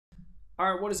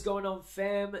All right, what is going on,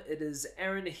 fam? It is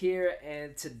Aaron here,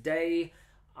 and today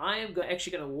I am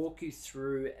actually going to walk you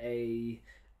through a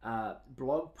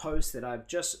blog post that I've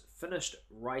just finished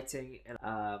writing, and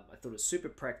I thought it was super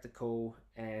practical,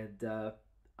 and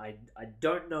I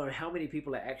don't know how many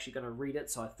people are actually going to read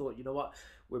it, so I thought, you know what,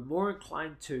 we're more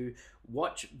inclined to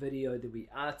watch video than we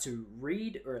are to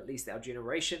read, or at least our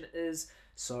generation is.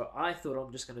 So I thought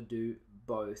I'm just going to do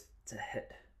both to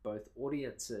hit both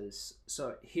audiences.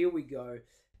 So here we go.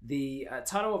 The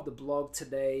title of the blog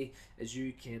today, as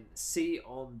you can see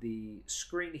on the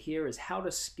screen here, is How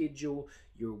to Schedule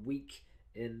Your Week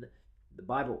in the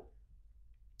Bible.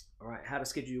 All right, how to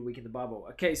schedule your week in the Bible.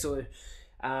 Okay, so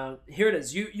here it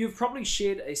is. You've probably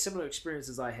shared a similar experience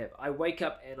as I have. I wake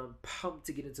up and I'm pumped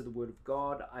to get into the Word of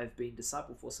God. I've been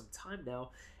discipled for some time now,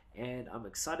 and I'm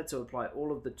excited to apply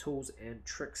all of the tools and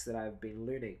tricks that I've been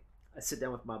learning. I sit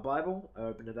down with my Bible, I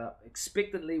open it up,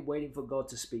 expectantly waiting for God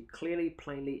to speak clearly,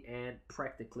 plainly, and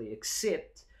practically,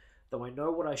 except, though I know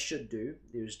what I should do,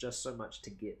 there's just so much to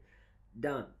get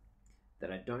done that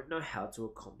I don't know how to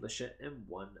accomplish it in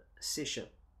one session.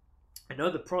 I know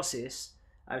the process.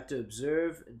 I have to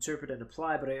observe, interpret, and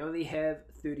apply, but I only have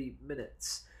 30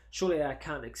 minutes. Surely I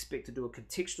can't expect to do a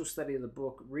contextual study of the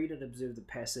book, read and observe the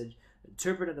passage,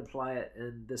 interpret and apply it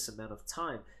in this amount of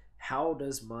time. How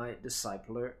does my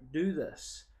discipler do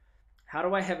this? How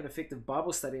do I have an effective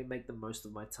Bible study and make the most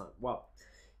of my time? Well,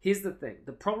 here's the thing.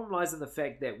 The problem lies in the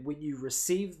fact that when you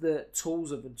receive the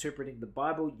tools of interpreting the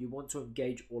Bible, you want to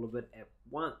engage all of it at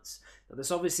once. Now, this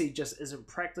obviously just isn't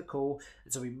practical,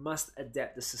 and so we must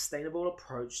adapt a sustainable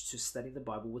approach to studying the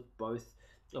Bible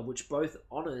which both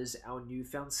honors our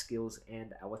newfound skills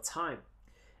and our time.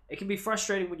 It can be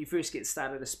frustrating when you first get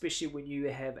started, especially when you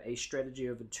have a strategy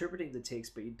of interpreting the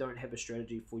text, but you don't have a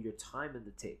strategy for your time in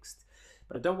the text.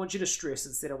 But I don't want you to stress.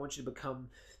 Instead, I want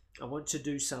to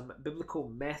do some biblical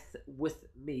math with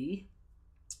me.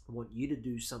 I want you to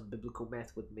do some biblical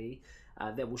math with me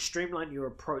that will streamline your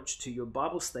approach to your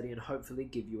Bible study and hopefully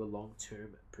give you a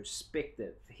long-term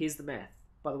perspective. Here's the math.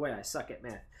 By the way, I suck at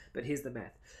math, but here's the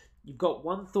math. You've got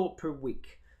one thought per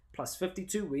week. Plus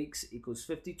 52 weeks equals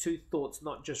 52 thoughts,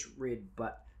 not just read,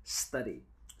 but studied.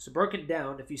 So broken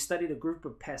down, if you studied a group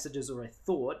of passages or a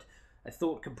thought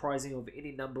comprising of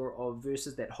any number of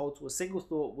verses that hold to a single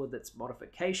thought with its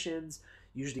modifications,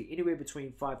 usually anywhere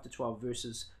between 5 to 12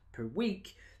 verses per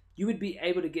week, you would be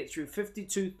able to get through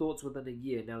 52 thoughts within a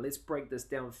year. Now let's break this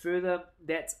down further.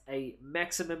 That's a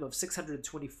maximum of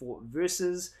 624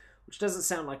 verses, which doesn't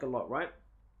sound like a lot, right?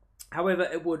 However,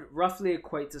 it would roughly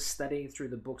equate to studying through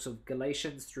the books of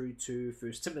Galatians through to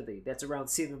 1 Timothy. That's around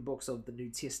 7 books of the New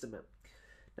Testament.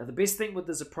 Now, the best thing with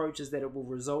this approach is that it will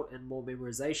result in more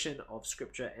memorization of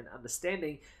Scripture and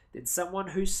understanding than someone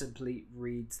who simply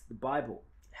reads the Bible.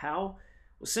 How?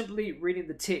 Well, simply reading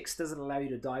the text doesn't allow you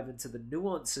to dive into the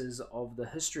nuances of the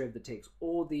history of the text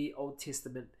or the Old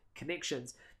Testament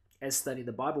connections as studying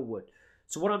the Bible would.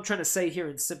 So what I'm trying to say here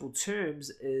in simple terms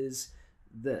is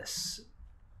this.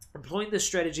 Employing this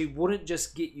strategy wouldn't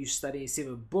just get you studying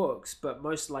 7 books, but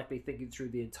most likely thinking through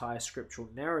the entire scriptural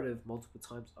narrative multiple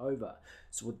times over.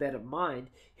 So with that in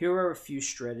mind, here are a few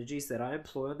strategies that I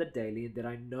employ on the daily and that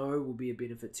I know will be a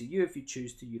benefit to you if you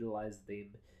choose to utilize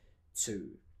them too.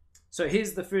 So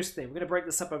here's the first thing. We're going to break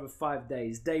this up over 5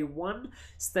 days. Day 1,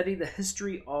 study the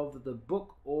history of the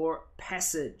book or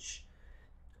passage.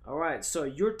 All right, so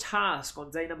your task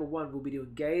on day number 1 will be to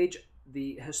engage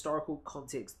the historical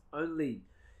context only.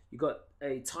 You got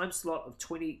a time slot of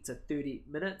 20 to 30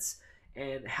 minutes.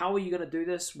 And how are you going to do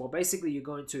this? Well, basically, you're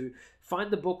going to find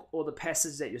the book or the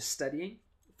passage that you're studying,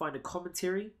 find a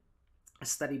commentary, a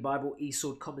study Bible,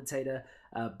 eSword commentator,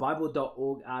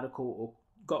 Bible.org article, or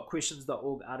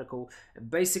gotquestions.org article, and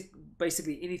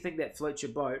basically anything that floats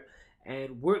your boat,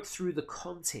 and work through the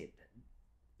content.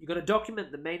 You're going to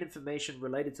document the main information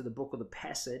related to the book or the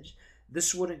passage.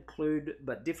 This would include,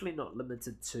 but definitely not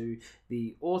limited to,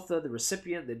 the author, the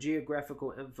recipient, the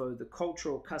geographical info, the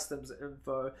cultural customs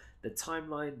info, the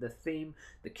timeline, the theme,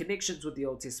 the connections with the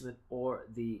Old Testament or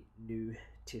the New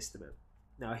Testament.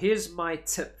 Now, here's my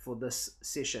tip for this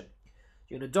session.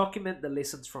 You're going to document the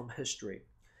lessons from history.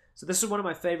 So this is one of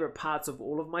my favorite parts of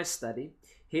all of my study.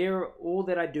 Here, all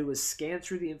that I do is scan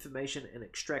through the information and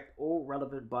extract all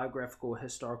relevant biographical or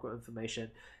historical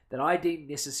information that I deem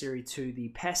necessary to the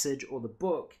passage or the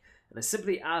book, and I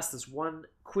simply ask this one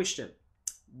question.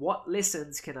 What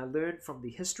lessons can I learn from the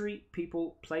history,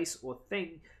 people, place, or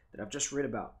thing that I've just read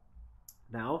about?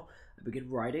 Now, I begin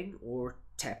writing or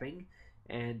tapping,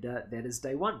 and that is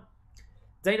day 1.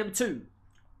 Day number 2,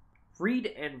 read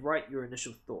and write your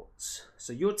initial thoughts.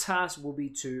 So your task will be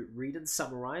to read and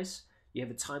summarize. You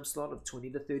have a time slot of 20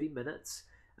 to 30 minutes.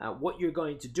 What you're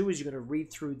going to do is you're going to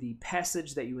read through the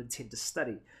passage that you intend to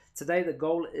study. Today, the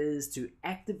goal is to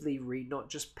actively read, not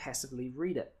just passively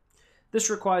read it. This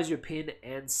requires your pen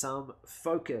and some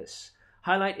focus.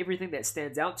 Highlight everything that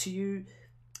stands out to you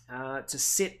to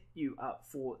set you up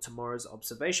for tomorrow's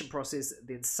observation process.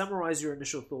 Then summarize your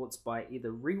initial thoughts by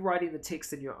either rewriting the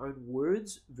text in your own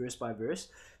words, verse by verse,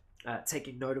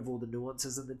 taking note of all the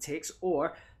nuances in the text,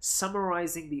 or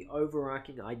summarizing the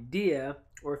overarching idea,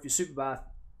 or if you're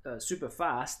super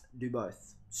fast, do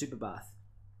both. If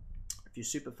you're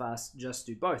super fast, just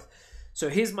do both. So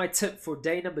here's my tip for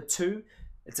day number 2.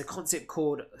 It's a concept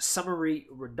called summary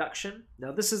reduction.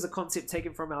 Now, this is a concept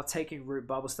taken from our Taking Root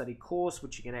Bible Study course,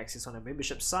 which you can access on our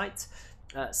membership site.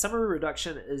 Summary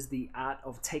reduction is the art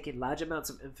of taking large amounts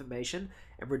of information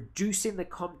and reducing the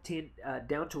content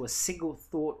down to a single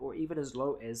thought, or even as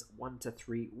low as 1 to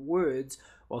 3 words,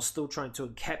 while still trying to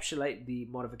encapsulate the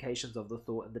modifications of the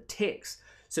thought in the text.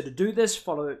 So to do this,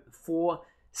 follow 4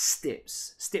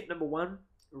 steps. Step number 1,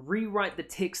 rewrite the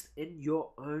text in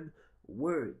your own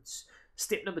words.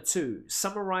 Step number 2,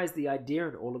 summarize the idea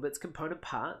in all of its component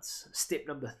parts. Step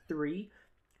number 3,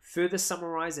 further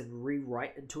summarize and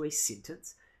rewrite into a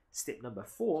sentence. Step number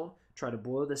 4, try to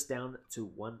boil this down to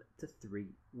 1 to 3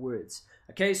 words.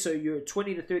 Okay, so your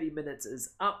 20 to 30 minutes is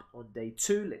up on day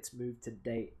 2. Let's move to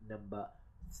day number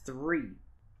 3.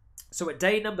 So at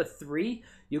day number 3,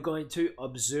 you're going to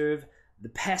observe the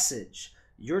passage.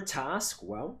 Your task,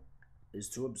 well, is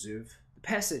to observe the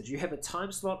passage. You have a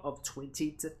time slot of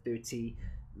 20 to 30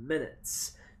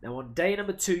 minutes. Now on day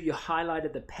number 2, you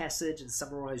highlighted the passage and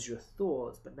summarized your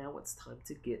thoughts, but now it's time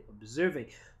to get observing.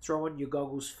 Throw on your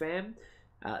goggles, fam.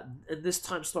 In this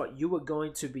time slot, you are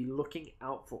going to be looking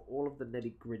out for all of the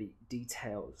nitty-gritty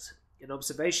details. In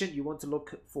observation, you want to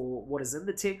look for what is in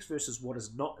the text versus what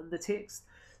is not in the text.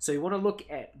 So you want to look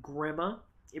at grammar,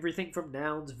 everything from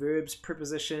nouns, verbs,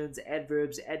 prepositions,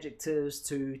 adverbs, adjectives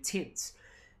to tense.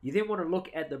 You then want to look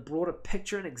at the broader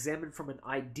picture and examine from an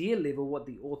idea level what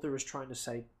the author is trying to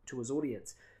say to his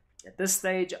audience. At this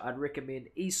stage, I'd recommend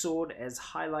eSword, as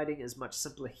highlighting is much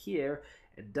simpler here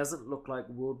and doesn't look like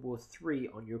World War III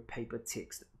on your paper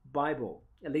text Bible.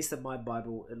 At least in my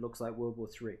Bible, it looks like World War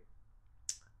III.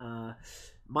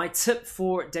 My tip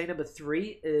for day number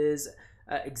 3 is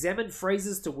examine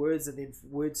phrases to words and then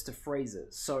words to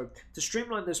phrases. So to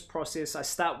streamline this process, I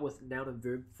start with noun and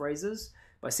verb phrases.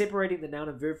 By separating the noun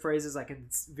and verb phrases, I can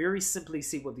very simply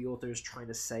see what the author is trying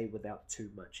to say without too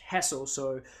much hassle.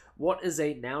 So what is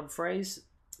a noun phrase?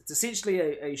 It's essentially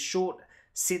a short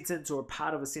sentence or a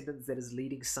part of a sentence that is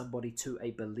leading somebody to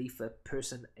a belief, a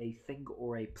person, a thing,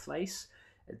 or a place.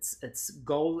 Its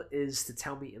goal is to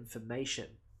tell me information.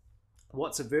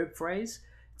 What's a verb phrase?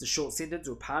 It's a short sentence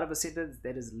or part of a sentence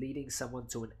that is leading someone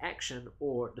to an action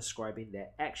or describing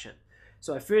that action.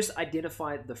 So I first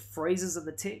identify the phrases in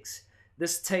the text.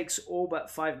 This takes all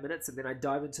but 5 minutes, and then I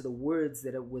dive into the words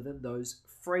that are within those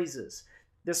phrases.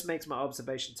 This makes my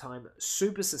observation time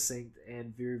super succinct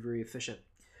and very, very efficient.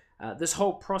 This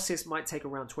whole process might take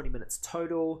around 20 minutes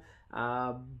total,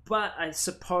 but I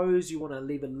suppose you want to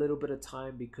leave a little bit of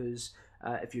time because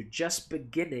if you're just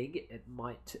beginning, it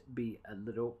might be a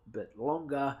little bit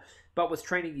longer, but with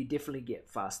training, you definitely get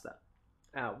faster.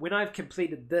 When I've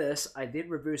completed this, I then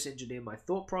reverse engineer my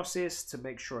thought process to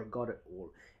make sure I got it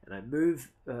all. And I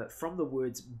move from the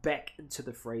words back into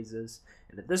the phrases.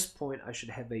 And at this point, I should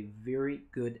have a very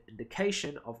good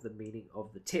indication of the meaning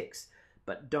of the text.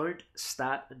 But don't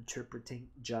start interpreting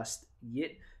just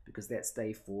yet, because that's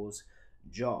day 4's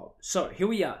job. So here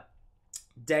we are.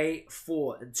 Day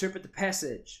 4, interpret the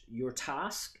passage. Your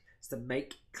task is to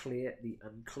make clear the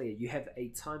unclear. You have a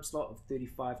time slot of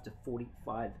 35 to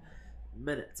 45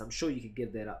 minutes. I'm sure you could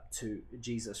give that up to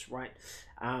Jesus, right?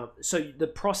 So the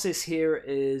process here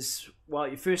is, well,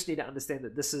 you first need to understand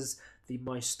that this is the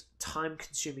most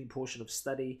time-consuming portion of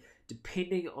study,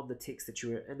 depending on the text that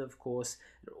you are in, of course.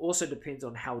 It also depends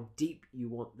on how deep you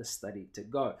want the study to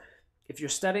go. If you're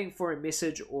studying for a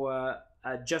message or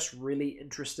are just really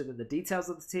interested in the details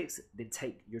of the text, then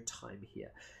take your time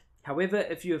here. However,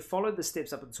 if you have followed the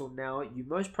steps up until now, you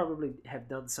most probably have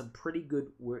done some pretty good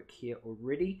work here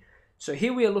already. So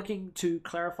here we are looking to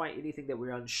clarify anything that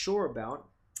we're unsure about,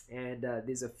 and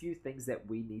there's a few things that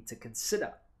we need to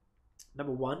consider.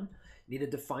 Number 1, you need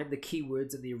to define the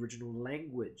keywords in the original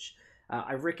language.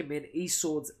 I recommend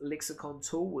eSword's lexicon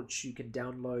tool, which you can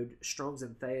download Strong's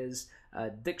and Thayer's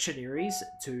dictionaries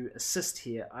to assist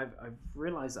here. I've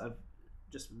realized I've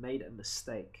just made a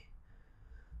mistake.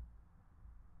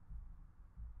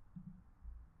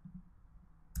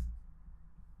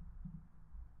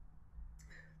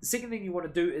 The second thing you want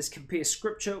to do is compare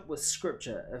scripture with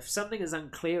scripture. If something is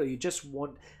unclear or you just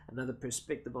want another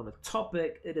perspective on a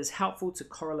topic, it is helpful to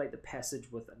correlate the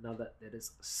passage with another that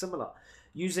is similar.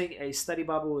 Using a study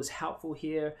Bible is helpful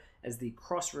here as the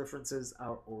cross references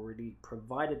are already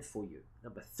provided for you.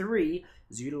 Number 3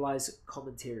 is utilize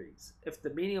commentaries. If the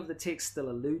meaning of the text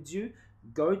still eludes you,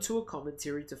 go to a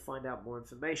commentary to find out more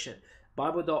information.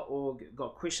 Bible.org,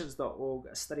 gotquestions.org,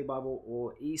 a study Bible,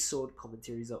 or eSword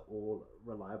commentaries are all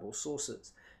reliable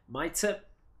sources. My tip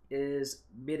is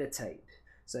meditate.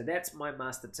 So that's my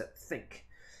master tip, think.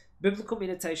 Biblical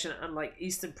meditation, unlike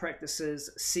Eastern practices,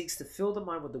 seeks to fill the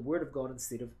mind with the Word of God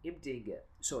instead of emptying it.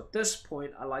 So at this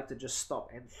point, I like to just stop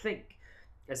and think.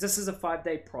 As this is a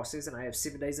 5-day process and I have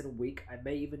 7 days in a week, I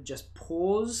may even just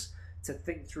pause to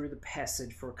think through the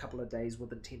passage for a couple of days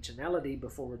with intentionality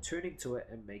before returning to it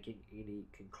and making any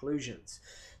conclusions.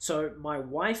 So my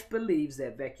wife believes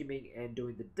that vacuuming and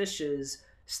doing the dishes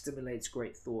stimulates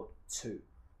great thought too.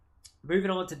 Moving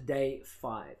on to day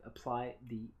 5, apply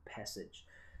the passage.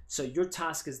 So your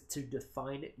task is to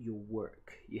define your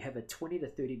work. You have a 20 to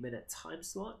 30 minute time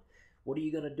slot. What are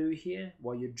you going to do here?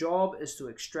 Well, your job is to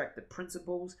extract the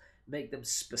principles, make them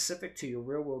specific to your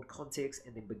real world context,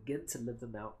 and then begin to live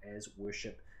them out as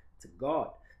worship to God.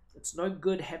 It's no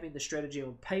good having the strategy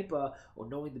on paper or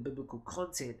knowing the biblical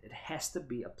content. It has to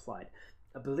be applied.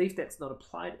 A belief that's not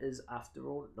applied is, after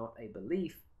all, not a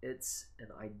belief. It's an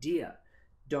idea.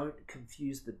 Don't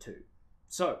confuse the two.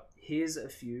 So here's a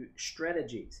few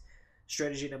strategies.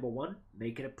 Strategy number 1,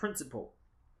 make it a principle.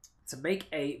 To make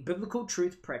a biblical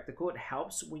truth practical, it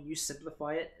helps when you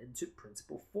simplify it into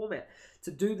principle format.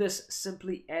 To do this,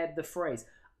 simply add the phrase,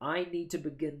 I need to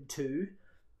begin to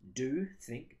do,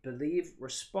 think, believe,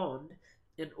 respond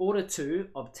in order to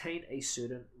obtain a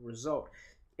certain result.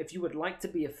 If you would like to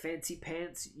be a fancy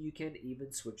pants, you can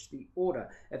even switch the order.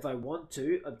 If I want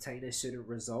to obtain a certain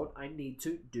result, I need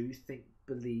to do, think,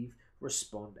 believe,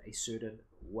 respond a certain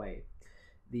way.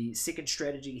 The second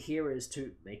strategy here is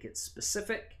to make it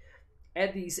specific.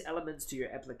 Add these elements to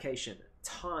your application: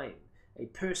 time, a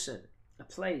person, a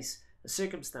place, a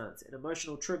circumstance, an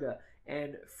emotional trigger,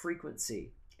 and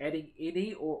frequency. Adding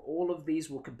any or all of these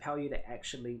will compel you to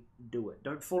actually do it.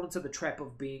 Don't fall into the trap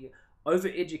of being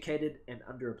overeducated and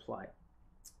underapplied.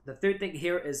 The third thing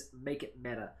here is make it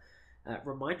matter.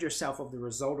 Remind yourself of the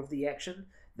result of the action,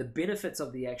 the benefits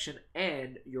of the action,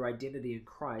 and your identity in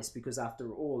Christ, because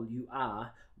after all, you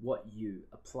are what you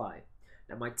apply.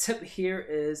 Now, my tip here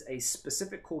is a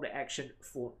specific call to action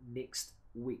for next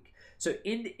week. So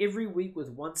end every week with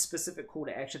one specific call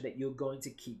to action that you're going to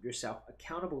keep yourself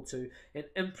accountable to and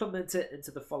implement it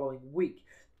into the following week.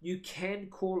 You can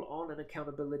call on an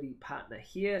accountability partner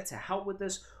here to help with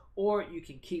this, or you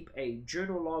can keep a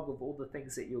journal log of all the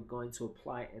things that you're going to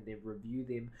apply and then review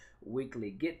them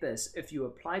weekly. Get this, if you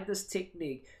applied this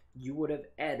technique, you would have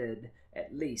added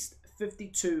at least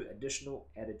 52 additional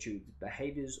attitudes,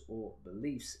 behaviors, or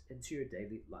beliefs into your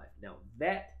daily life. Now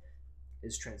that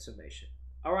is transformation.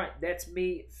 All right, that's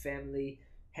me, family.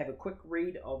 Have a quick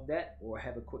read of that or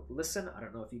have a quick listen. I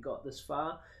don't know if you got this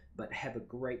far, but have a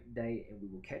great day and we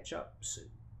will catch up soon.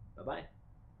 Bye-bye.